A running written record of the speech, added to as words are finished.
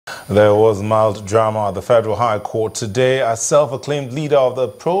There was mild drama at the Federal High Court today as self-acclaimed leader of the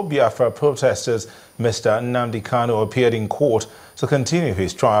pro-Biafra protesters, Mr. Nnamdi Kanu, appeared in court to continue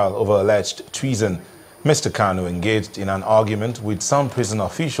his trial over alleged treason. Mr. Kanu engaged in an argument with some prison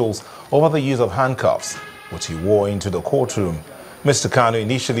officials over the use of handcuffs, which he wore into the courtroom. Mr. Kanu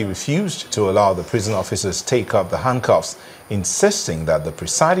initially refused to allow the prison officers take up the handcuffs, insisting that the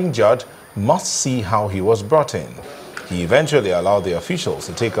presiding judge must see how he was brought in. He eventually allowed the officials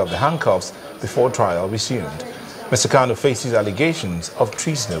to take up the handcuffs before trial resumed. Mr. Kanu faces allegations of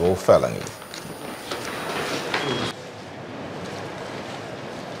treasonable felony.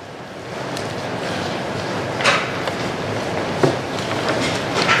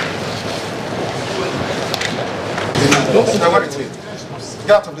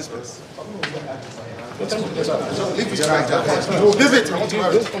 Get out of this place. Leave it right there. No, leave it. I want to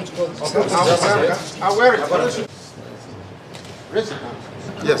wear it. I'll wear it.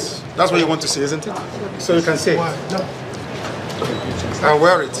 Yes, that's what you want to see, isn't it? So you can say. I'll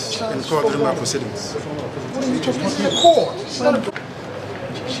wear it in court during my proceedings. What are you talking about? Court.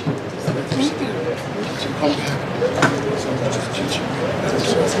 Come back.